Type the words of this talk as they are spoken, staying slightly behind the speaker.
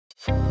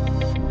It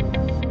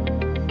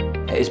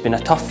has been a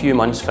tough few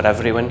months for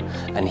everyone,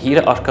 and here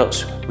at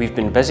Urquhart's we've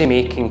been busy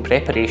making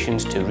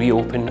preparations to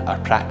reopen our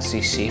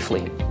practices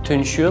safely. To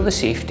ensure the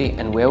safety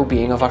and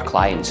well-being of our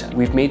clients,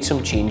 we've made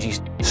some changes.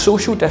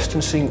 Social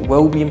distancing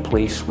will be in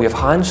place. We have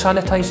hand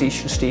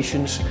sanitisation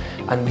stations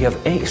and we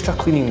have extra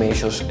cleaning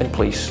measures in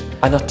place.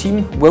 And our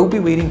team will be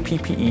wearing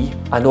PPE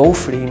and all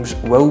frames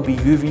will be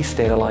UV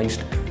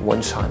sterilised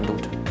once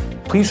handled.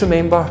 Please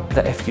remember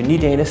that if you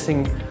need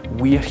anything,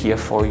 we're here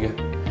for you.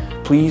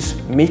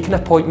 Please make an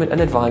appointment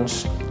in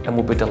advance and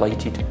we'll be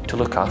delighted to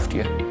look after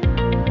you.